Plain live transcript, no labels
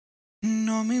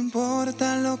no me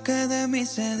importa lo que de mí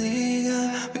se diga.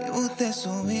 Vive usted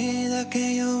su vida,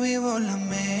 que yo vivo la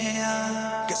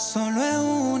mía. Que solo es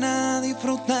una,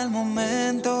 disfruta el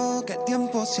momento. Que el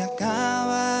tiempo se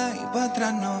acaba y para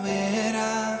atrás no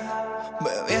verá.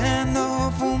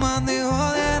 Bebiendo, fumando y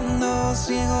jodiendo,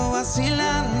 sigo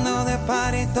vacilando de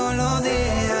party todos los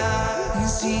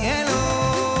días. Cielo.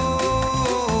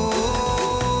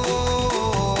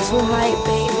 Too light,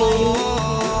 baby.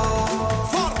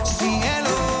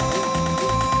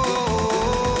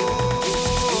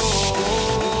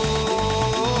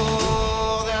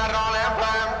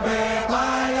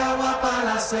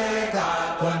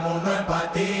 Todo el mundo en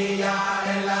patilla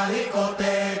en la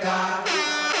discoteca.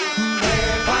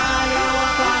 Beba agua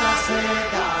para la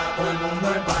seca. Todo el mundo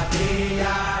en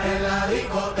patilla en la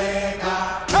discoteca.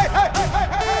 Hey, hey, hey, hey,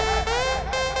 hey.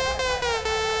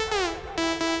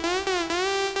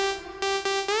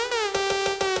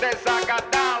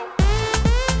 Desacatado.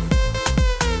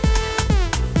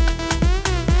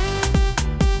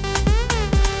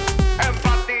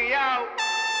 Empatillado.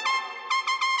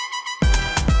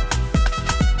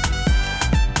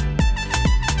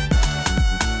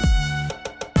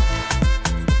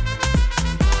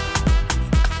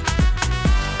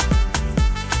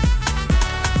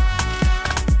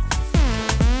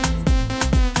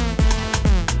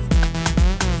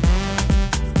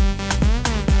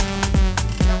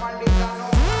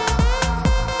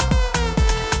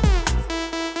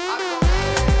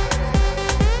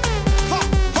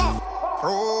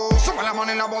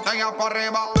 La botella para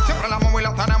arriba, siempre la móvil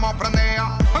la tenemos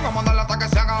prendida. Vengo a mandarle hasta que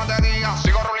se haga de día.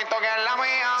 Sigo rulito que es la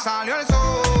mía. Salió el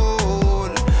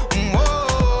sol, un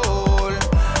gol.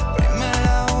 Prime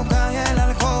la boca y el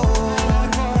alcohol.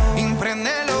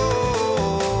 Impréndelo,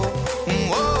 un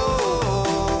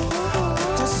gol.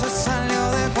 Esto se salió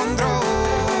de control.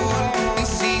 Y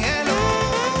síguelo.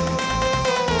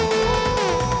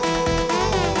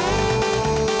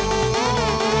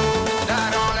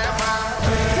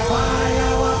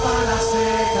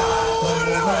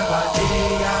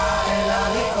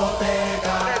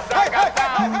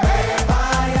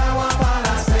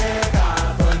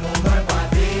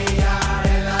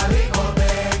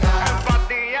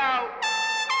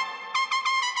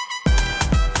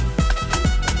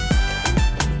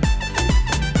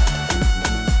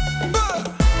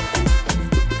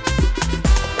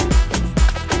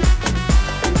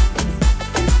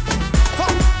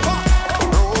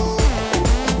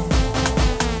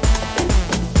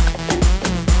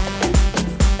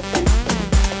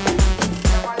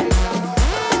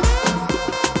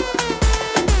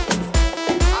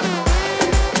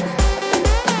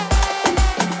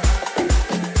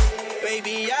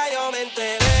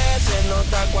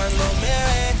 Cuando me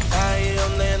ves, ahí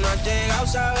donde no has llegado,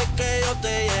 sabes que yo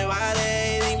te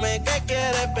llevaré. Y dime qué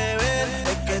quieres beber,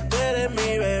 es que tú eres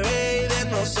mi bebé. Y de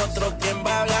nosotros, ¿quién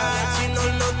va a hablar si no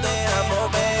nos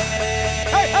dejamos ver?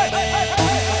 Hey, hey, hey, hey.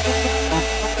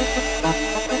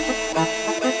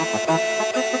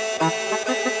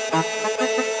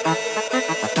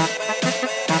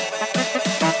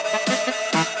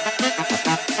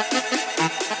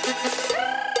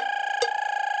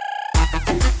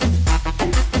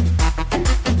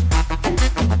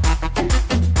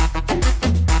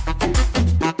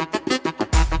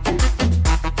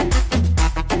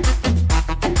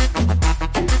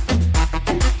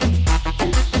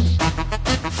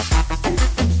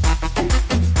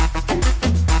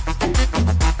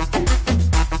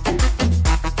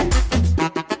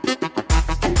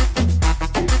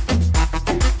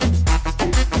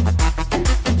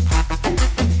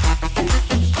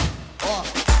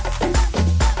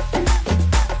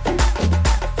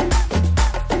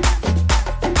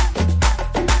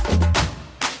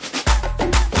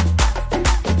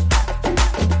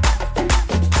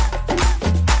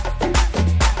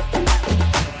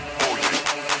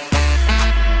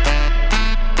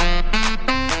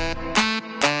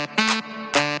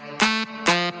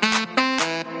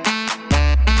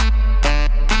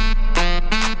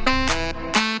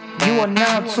 You are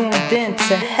now tuned in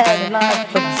to Headline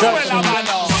Productions.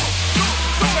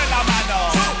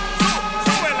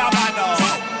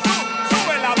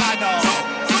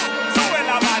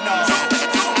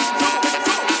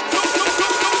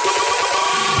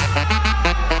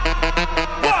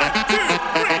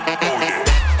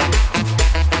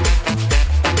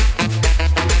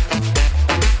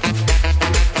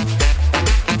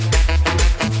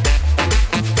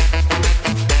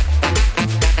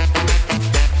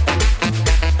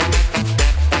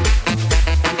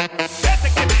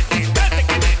 Este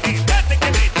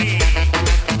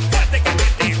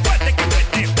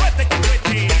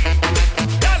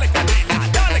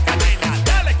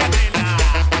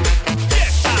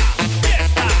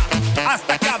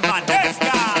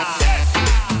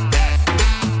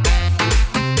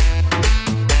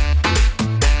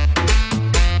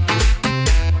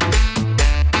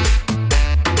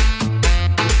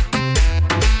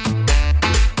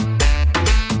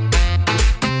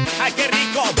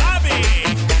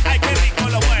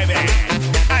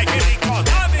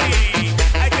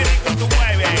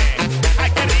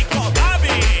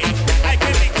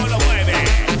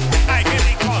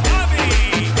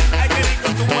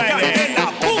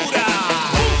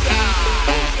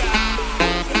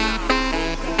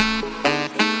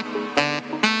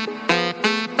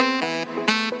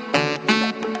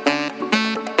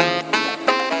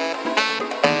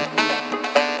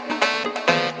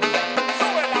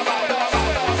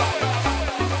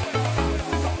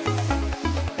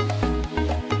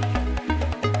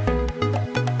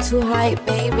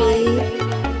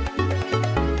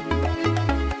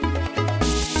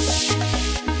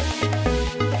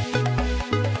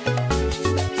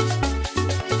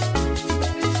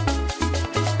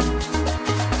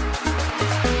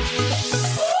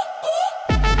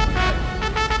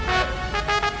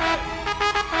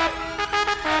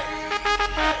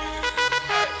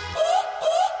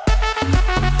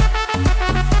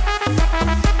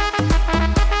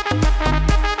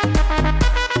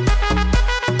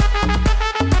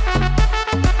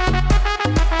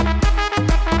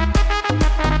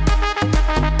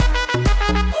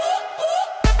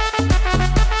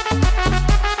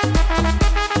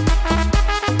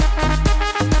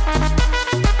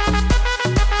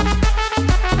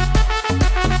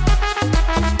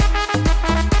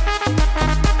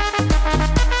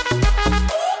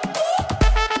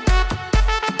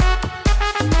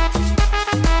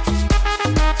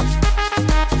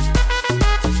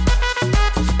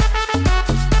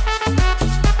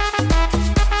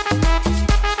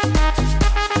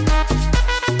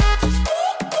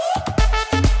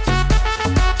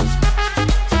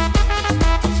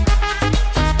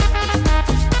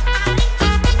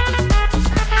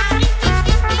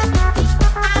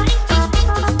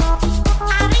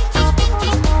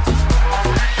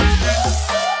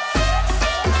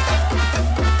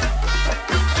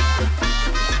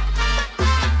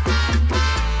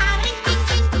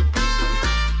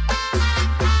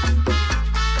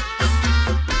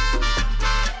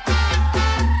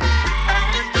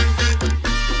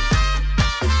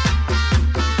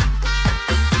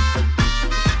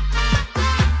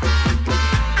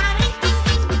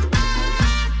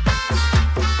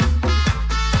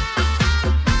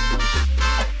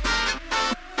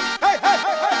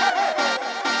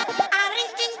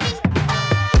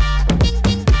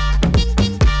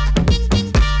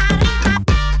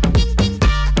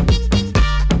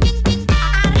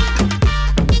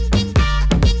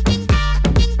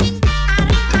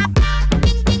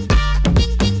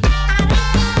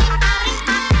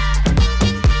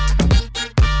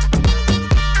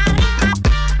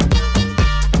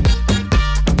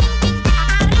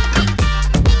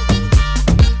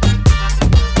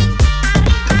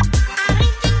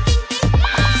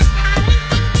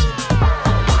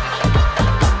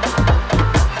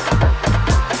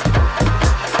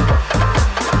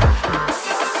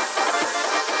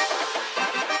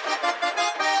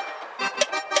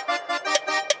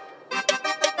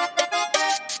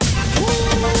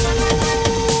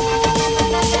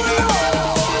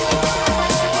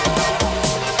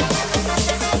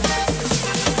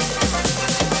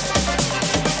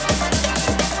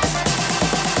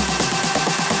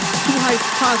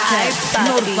Podcast,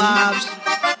 no vibes.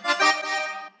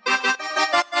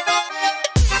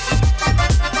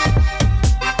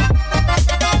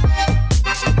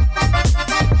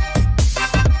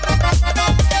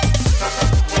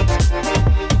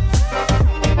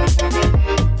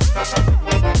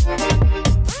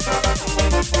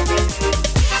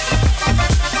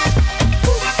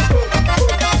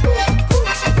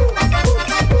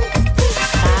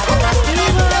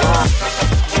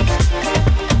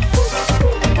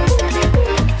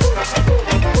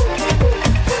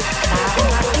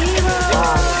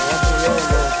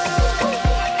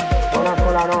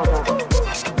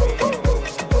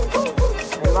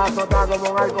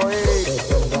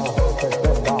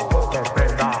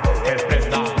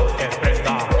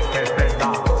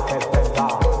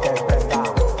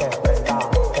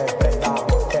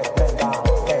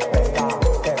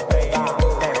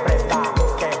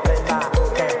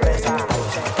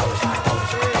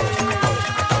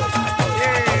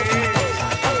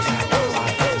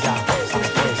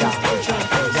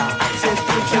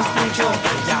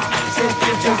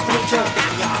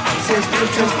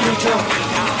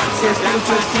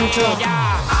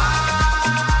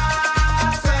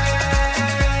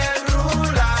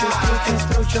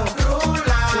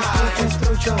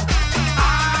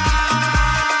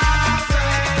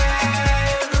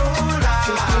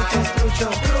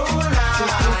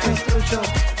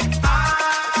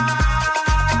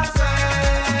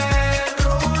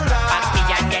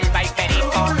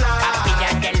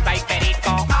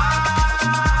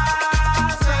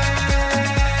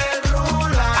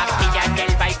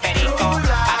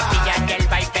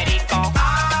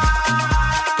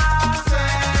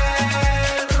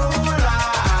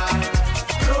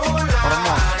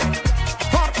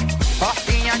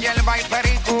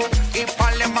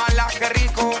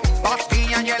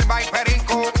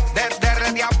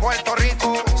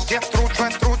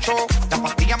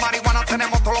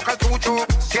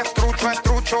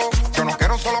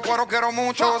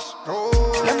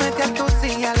 Le metí a tu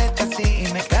silla, le así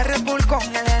y me carré full con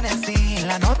el NC.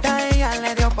 La nota ella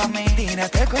le dio pa' mí.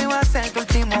 Tírate que iba a ser tu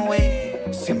último wey.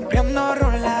 Siempre ando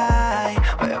rolay,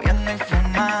 bebiendo y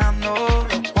fumando,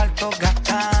 los cuartos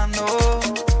gastando.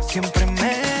 Siempre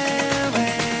me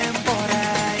ven por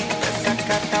ahí,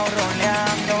 desacatado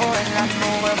roleando, en las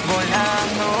nubes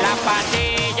volando. La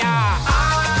patilla.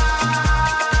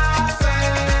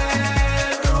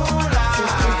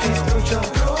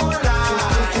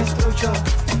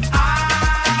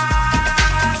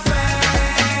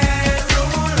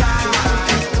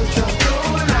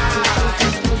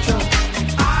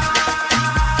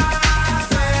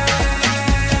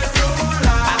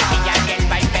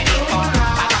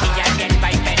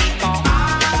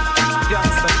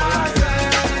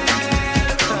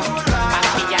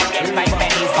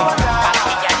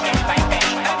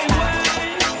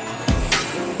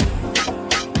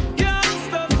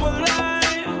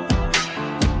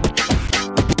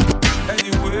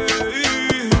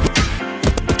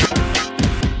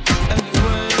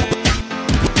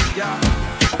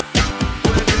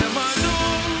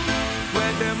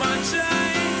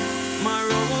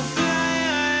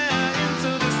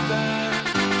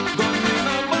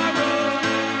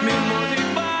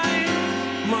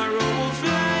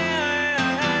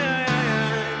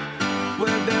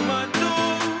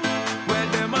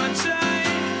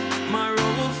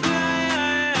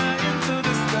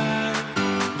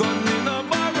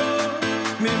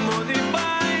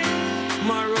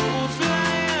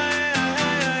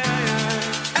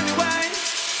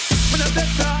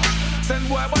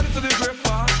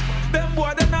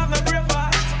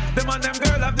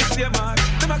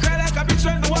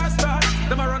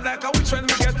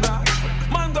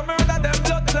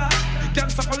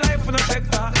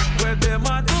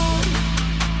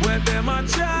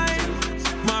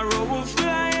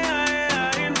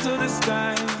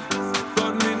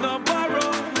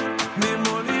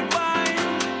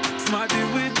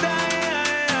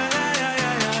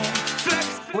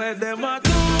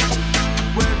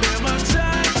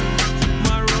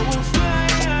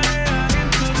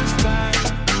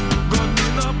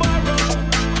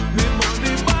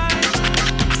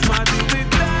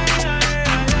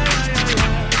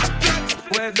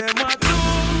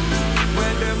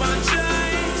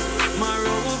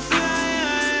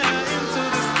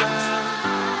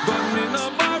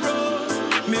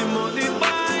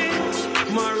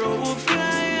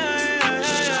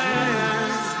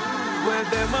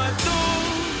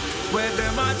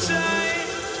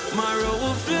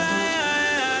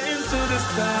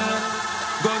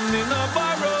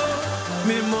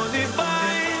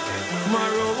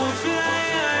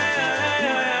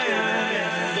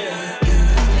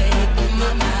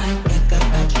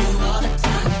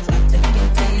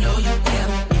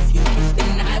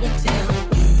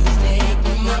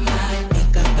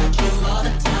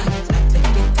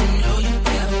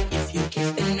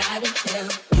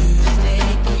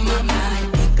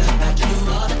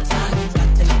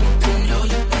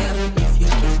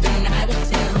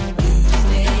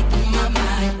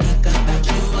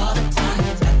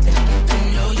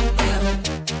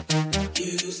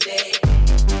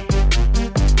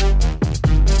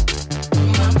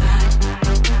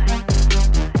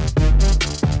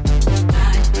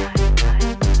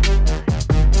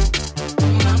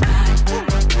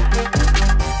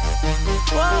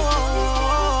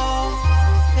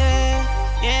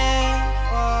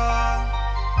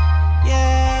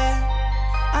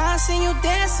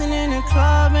 the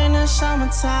club in the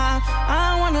summertime.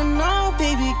 I wanna know,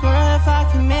 baby girl, if I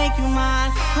can make you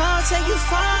mine. I'll take you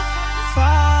far,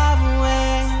 far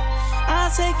away.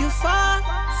 I'll take you far,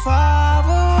 far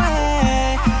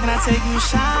away. And I'll take you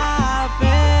shopping.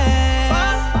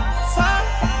 Far, far,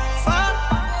 far,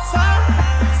 far,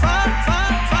 far, far,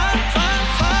 far,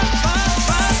 far, far,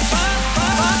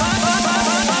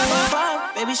 far, far, far.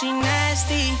 Baby, she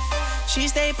nasty. She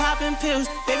stay popping pills.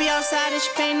 Baby outside and she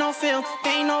pay no bill.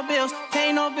 Pay no bills,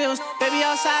 pay no bills. Baby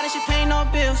outside and she pay no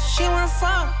bills. She wanna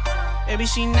fuck. Baby,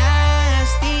 she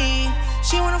nasty.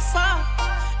 She wanna fuck.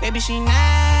 Baby, she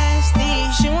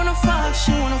nasty. She wanna fuck.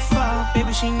 She wanna fuck.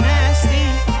 Baby, she nasty.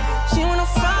 She wanna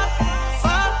fuck.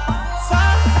 Fuck.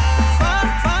 Fuck. Fuck.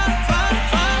 Fuck. Fuck. Fuck.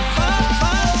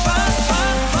 Fuck. Fuck.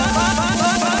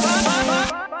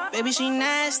 Fuck. Baby, she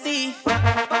nasty.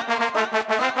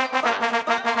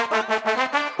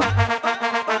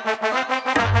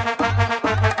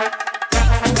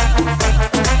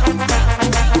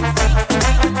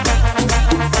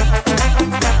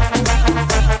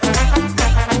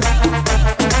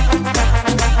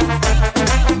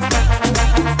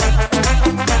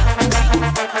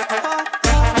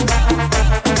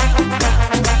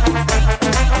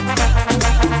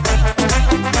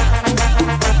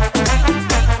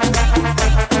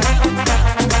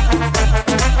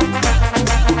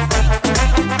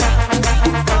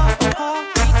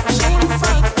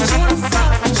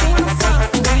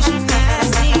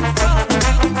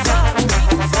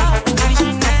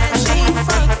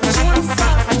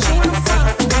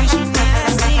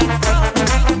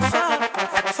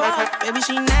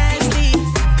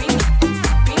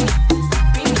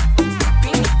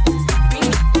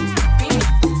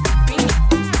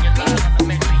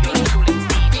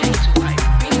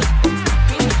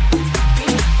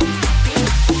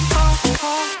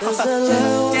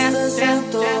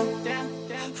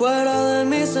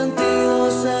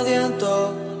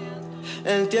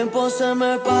 Se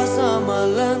me pasa más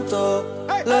lento.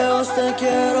 Lejos te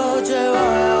quiero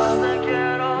llevar.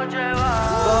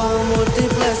 Bajo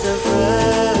múltiples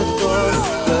efectos,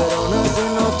 pero aún así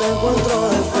no te encuentro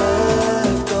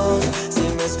defectos. Si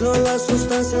mezclo las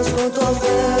sustancias con tu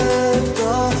afecto,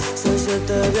 se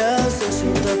siente bien, se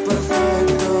siente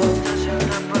perfecto.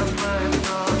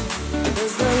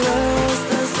 Desde lejos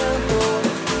te siento.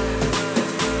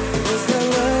 Desde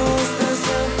lejos te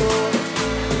siento.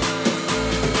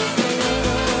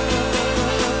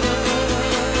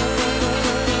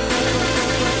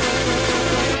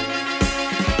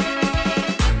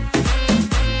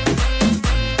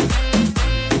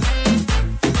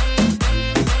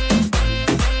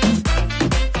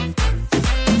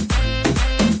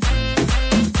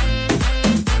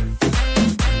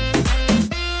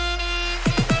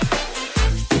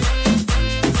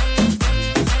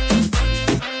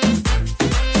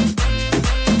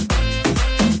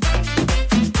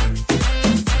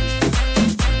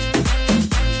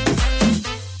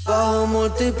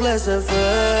 Múltiples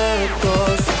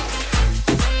efectos.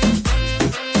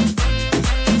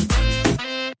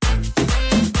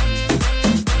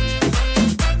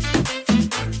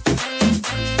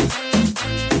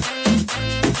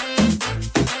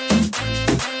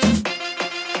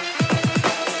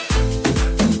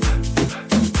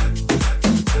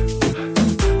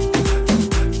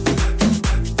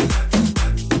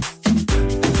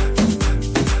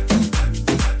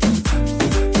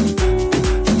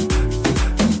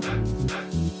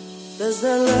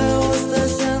 Desde lejos te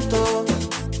siento,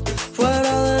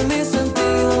 fuera de mis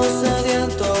sentidos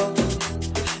sediento.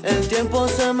 El tiempo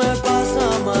se me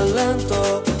pasa más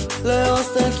lento.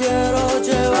 Lejos te quiero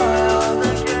llevar.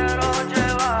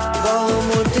 Bajo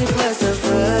múltiples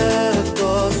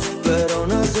efectos, pero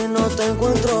aún así no te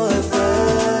encuentro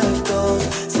defectos.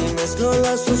 Si mezclo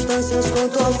las sustancias con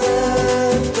tu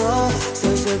afecto,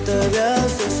 se siente bien,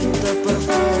 se siente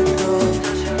perfecto.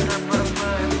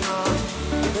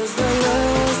 Desde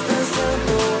lejos te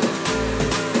siento.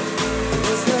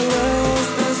 Desde lejos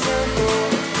te siento.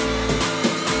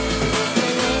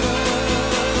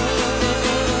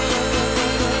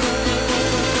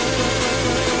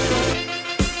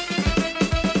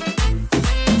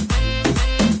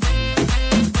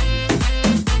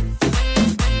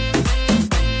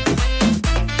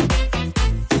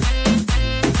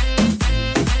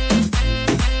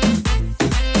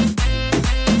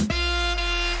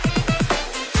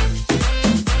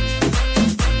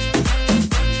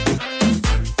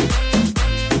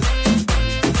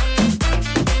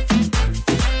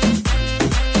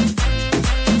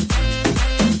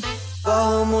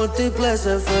 Múltiples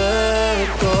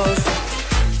efectos.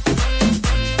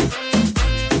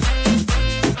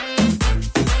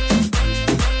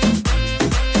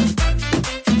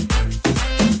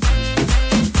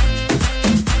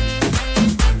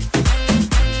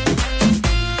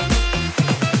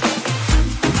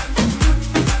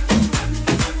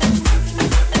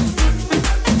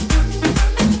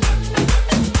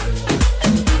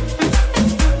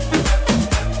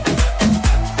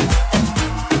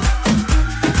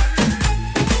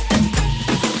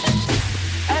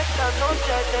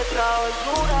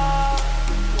 travesura.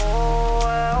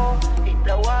 Y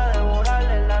te voy a devorar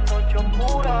en la noche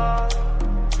oscura.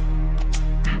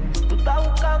 Tú estás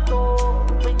buscando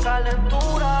mi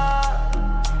calentura.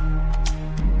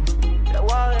 Te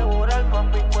voy a devorar,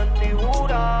 mami, con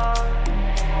figura.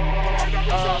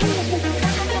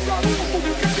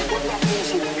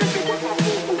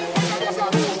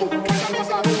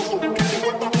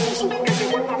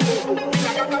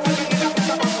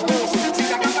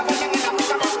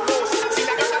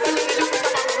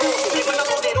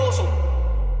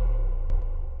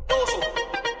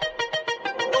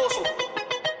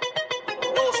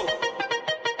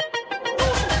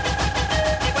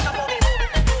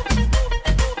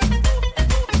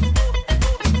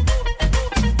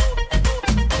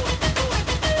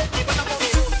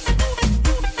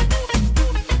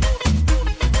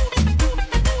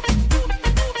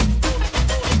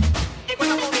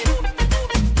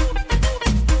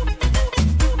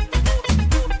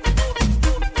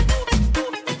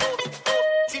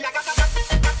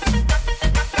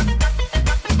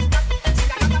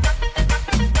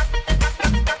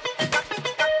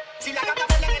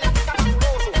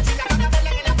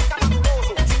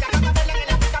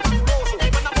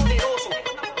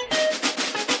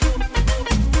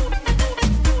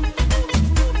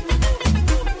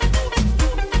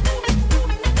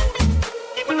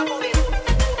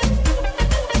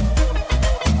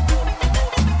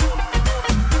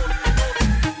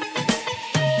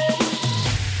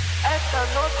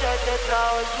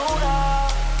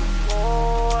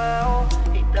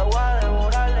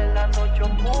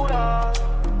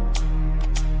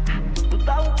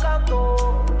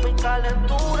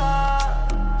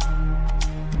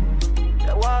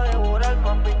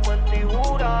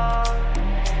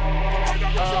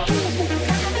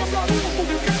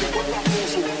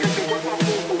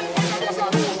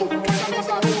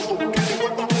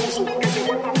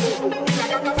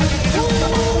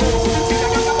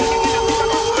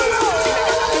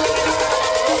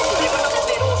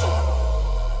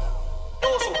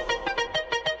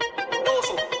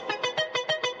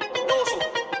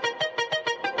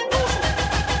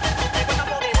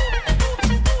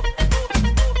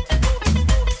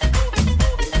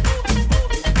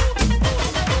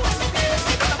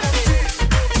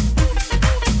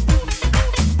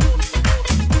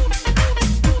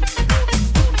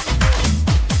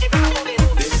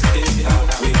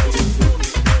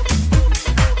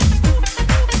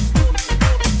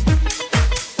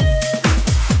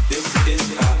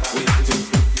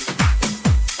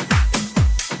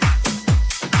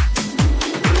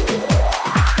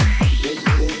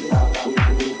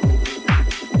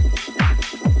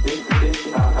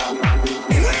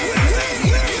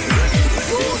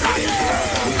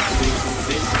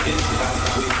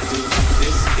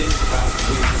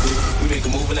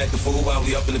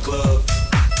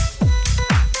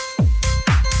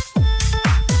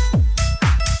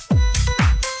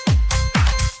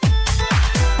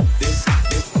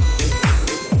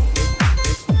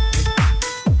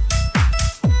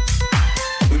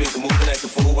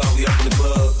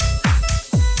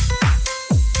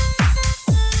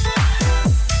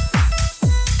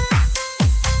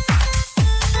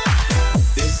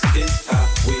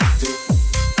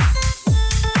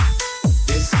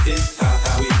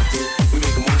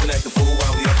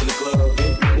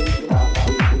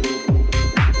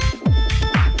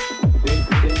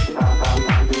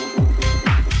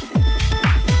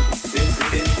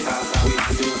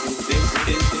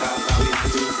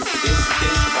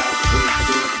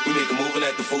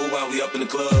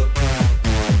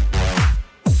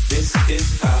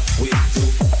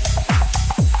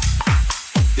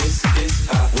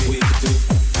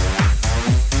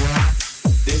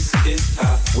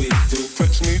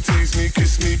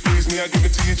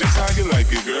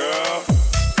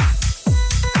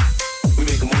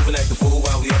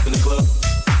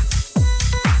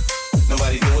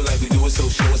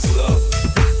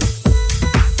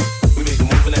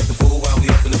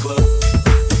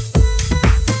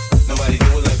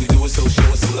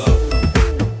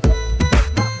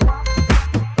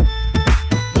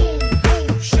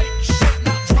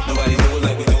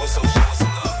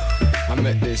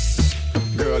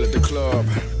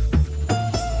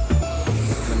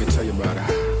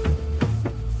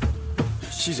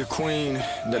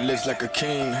 Like a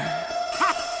king.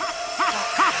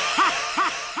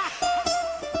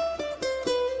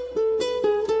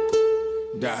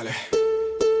 Dale.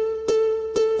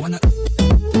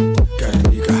 Qué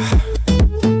rica.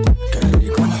 Qué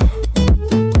rico.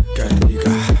 Qué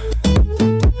rica.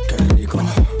 Qué rico.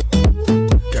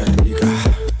 Qué rica.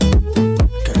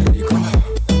 Qué rico.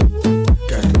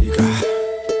 Qué rica.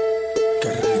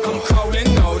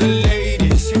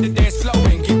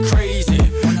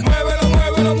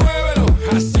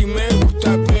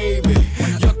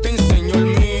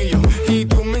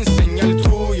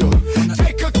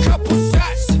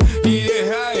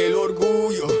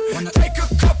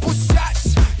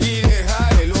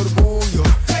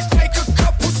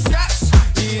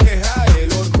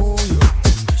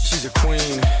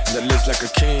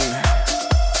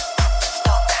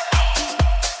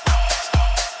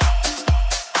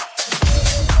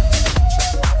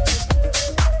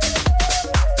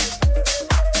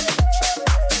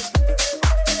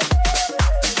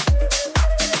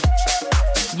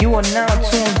 now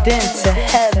tuned in to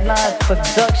Headline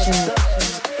Productions.